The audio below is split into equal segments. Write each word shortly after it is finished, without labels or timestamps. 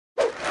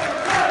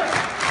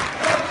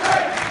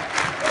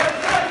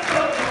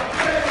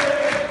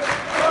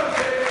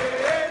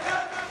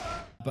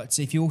But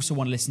if you also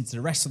want to listen to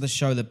the rest of the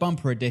show, the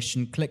bumper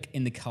edition, click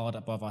in the card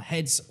above our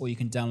heads, or you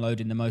can download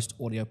in the most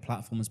audio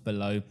platforms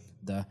below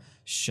the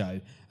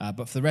show.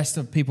 But for the rest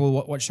of people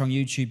watching on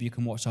YouTube, you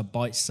can watch our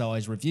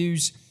bite-sized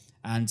reviews,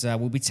 and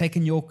we'll be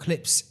taking your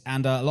clips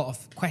and a lot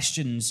of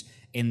questions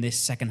in this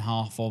second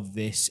half of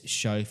this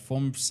show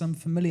from some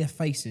familiar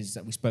faces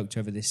that we spoke to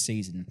over this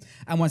season.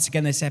 And once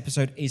again, this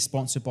episode is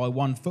sponsored by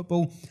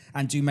OneFootball,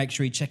 and do make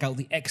sure you check out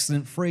the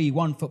excellent free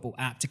OneFootball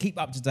app to keep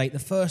up to date, the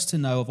first to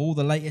know of all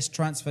the latest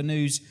transfer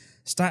news,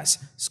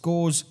 stats,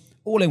 scores,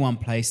 all in one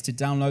place. To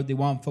download the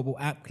OneFootball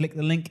app, click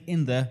the link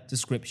in the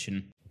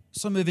description.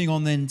 So moving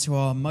on then to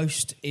our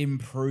most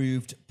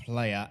improved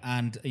player,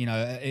 and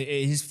it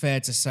is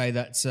fair to say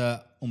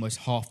that almost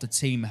half the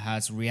team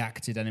has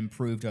reacted and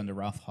improved under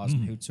Ralph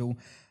Hasenhuttl.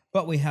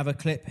 But we have a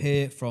clip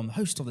here from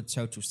host of the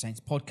Total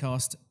Saints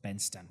podcast, Ben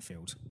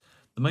Stanfield.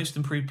 The most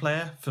improved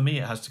player, for me,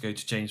 it has to go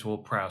to James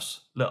Ward-Prowse.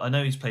 Look, I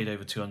know he's played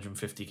over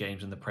 250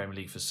 games in the Premier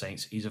League for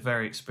Saints. He's a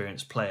very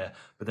experienced player,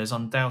 but there's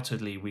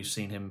undoubtedly we've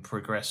seen him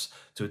progress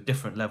to a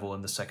different level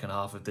in the second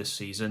half of this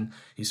season.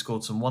 He's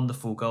scored some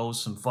wonderful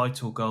goals, some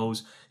vital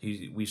goals.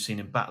 We've seen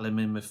him battling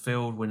in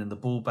midfield, winning the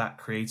ball back,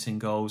 creating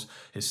goals.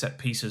 His set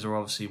pieces are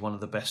obviously one of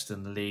the best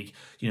in the league.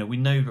 We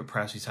know that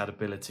Prowse's had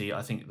ability.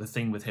 I think the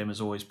thing with him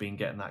has always been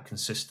getting that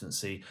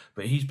consistency,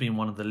 but he's been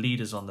one of the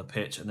leaders on the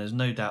pitch, and there's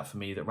no doubt for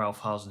me that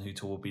Ralph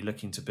Hasenhuttl will be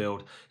looking to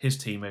build his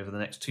team over the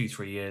next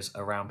 2-3 years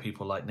around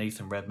people like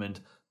Nathan Redmond,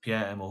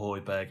 Pierre-Emile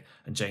Højbjerg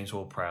and James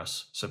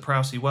Ward-Prowse. So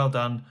Prowse, well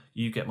done.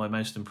 You get my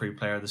most improved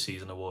player of the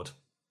season award.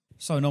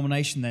 So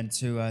nomination then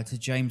to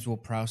James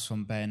Ward-Prowse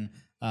from Ben.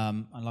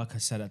 And like I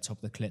said at the top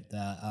of the clip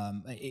there,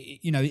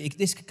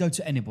 this could go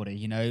to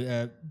anybody.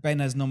 Ben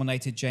has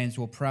nominated James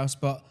Ward-Prowse,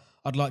 but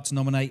I'd like to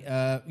nominate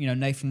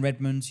Nathan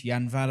Redmond,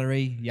 Jan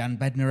Valery, Jan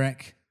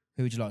Bednarek.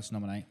 Who would you like to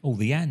nominate? All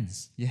the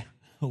Jans. Yeah.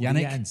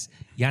 Yannick.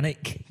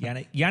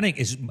 Yannick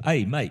is,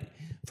 hey, mate,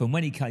 from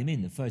when he came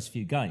in the first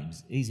few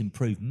games, he's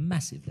improved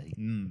massively.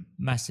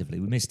 Massively.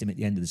 We missed him at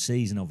the end of the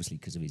season, obviously,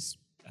 because of his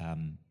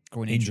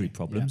injury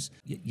problems.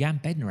 Yeah.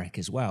 Jan Bednarek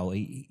as well.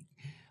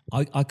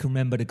 I can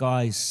remember the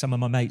guys, some of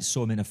my mates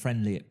saw him in a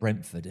friendly at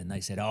Brentford, and they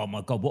said, oh,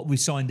 my God, what have we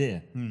signed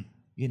here?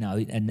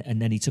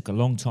 And then he took a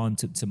long time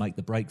to make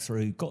the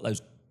breakthrough. Got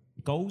those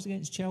goals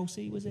against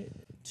Chelsea, was it?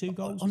 2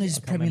 goals? On his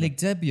Premier League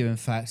debut, in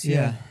fact,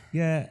 Yeah.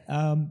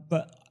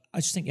 But I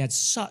just think he had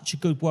such a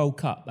good World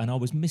Cup, and I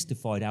was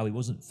mystified how he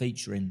wasn't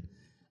featuring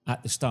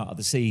at the start of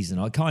the season.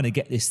 I kind of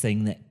get this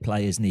thing that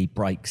players need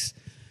breaks.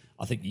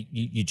 I think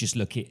you just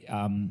look at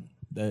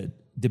the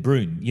De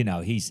Bruyne.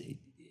 He's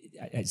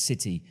at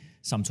City.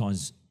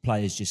 Sometimes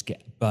players just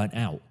get burnt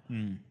out.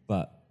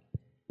 But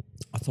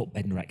I thought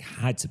Bednarek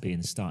had to be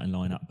in the starting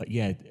lineup. But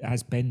yeah,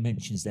 as Ben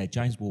mentions there,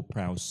 James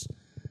Ward-Prowse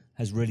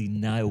has really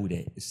nailed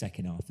it the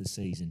second half of the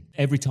season.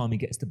 Every time he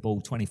gets the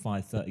ball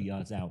 25, 30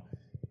 yards out,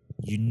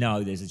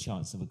 there's a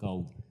chance of a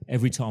goal.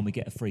 Every time we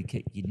get a free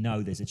kick,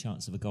 there's a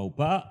chance of a goal.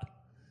 But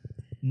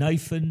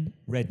Nathan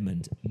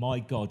Redmond, my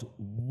God,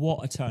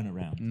 what a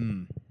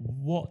turnaround.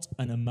 What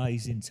an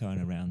amazing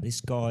turnaround.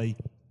 This guy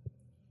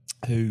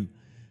who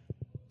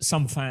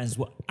some fans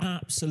were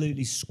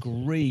absolutely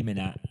screaming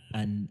at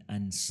and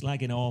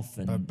slagging off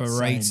and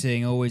berating,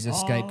 saying, always a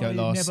scapegoat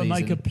last season.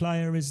 Never make a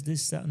player as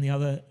this, that and the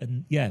other.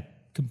 And yeah,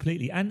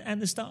 completely.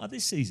 And the start of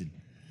this season.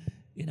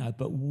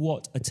 But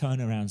what a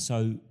turnaround.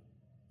 So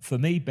for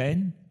me,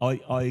 Ben, I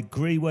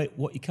agree with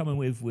what you're coming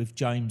with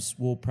James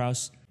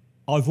Ward-Prowse.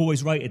 I've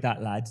always rated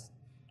that lad,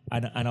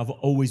 and I've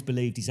always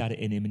believed he's had it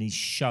in him, and he's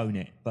shown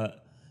it.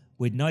 But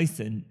with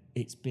Nathan,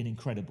 it's been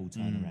incredible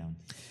turnaround.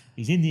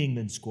 He's in the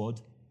England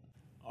squad.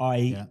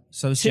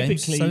 So is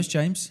James.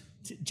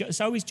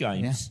 So is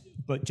James,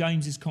 but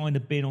James has kind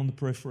of been on the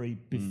periphery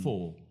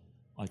before,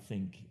 I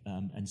think,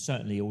 and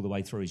certainly all the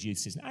way through his youth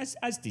season,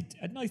 as did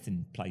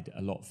Nathan. Played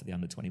a lot for the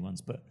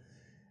under-21s, but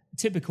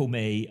typical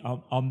me,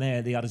 I'm there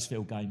at the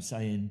Huddersfield game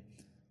saying,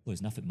 well,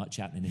 there's nothing much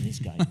happening in this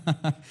game.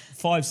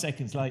 5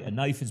 seconds later,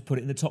 Nathan's put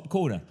it in the top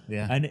corner.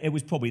 Yeah. And it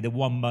was probably the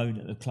one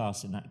moment of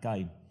class in that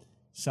game.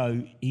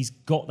 So he's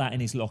got that in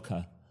his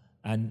locker,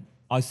 and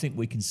I think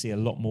we can see a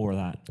lot more of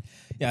that.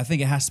 Yeah, I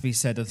think it has to be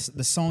said.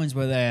 The signs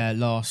were there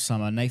last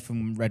summer.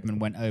 Nathan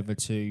Redmond went over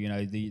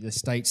to the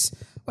States,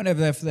 went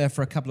over there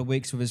for a couple of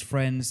weeks with his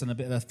friends and a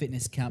bit of a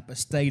fitness camp, but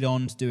stayed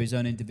on to do his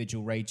own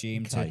individual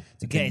regime to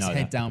get his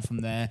head down from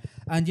there.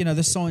 And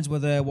the signs were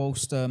there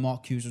whilst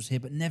Mark Hughes was here,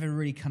 but never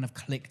really kind of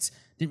clicked.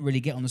 Didn't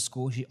really get on the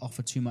score sheet,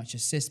 offered too much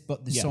assist,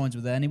 but the signs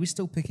were there, and he was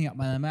still picking up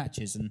man of the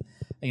matches. And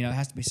it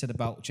has to be said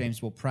about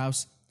James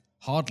Ward-Prowse.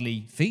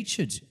 Hardly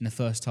featured in the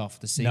first half of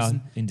the season.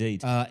 No,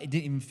 indeed. It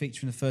didn't even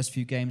feature in the first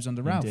few games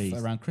under Ralph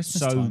around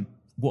Christmas time. So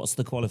what's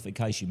the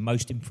qualification?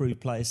 Most improved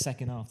player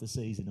second half of the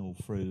season or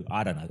through?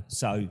 I don't know.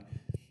 So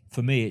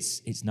for me,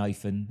 it's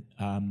Nathan.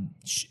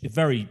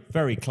 Very,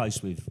 very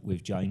close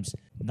with James.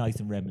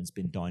 Nathan Redmond's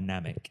been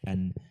dynamic,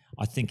 and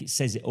I think it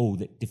says it all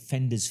that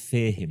defenders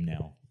fear him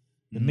now.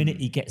 The minute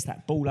he gets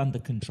that ball under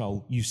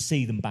control, you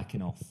see them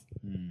backing off.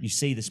 You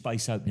see the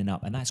space opening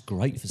up, and that's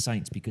great for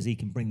Saints because he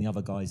can bring the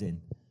other guys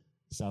in.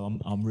 So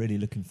I'm really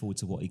looking forward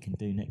to what he can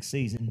do next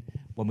season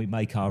when we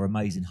make our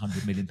amazing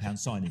 £100 million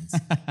signings.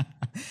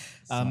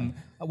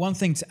 One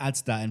thing to add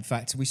to that, in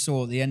fact, we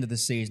saw at the end of the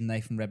season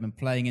Nathan Redmond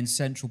playing in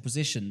central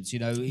positions. You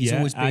know, he's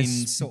always been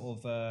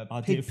sort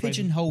of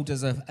pigeonholed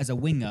as a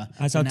winger.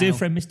 As our dear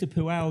friend Mr.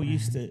 Puel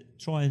used to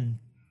try and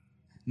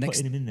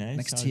putting him in there.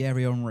 Next to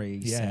Thierry Henry.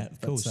 Yeah, of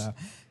course.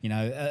 You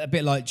know, a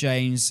bit like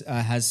James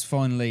has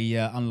finally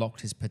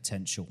unlocked his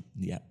potential.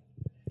 Yeah,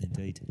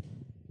 indeed.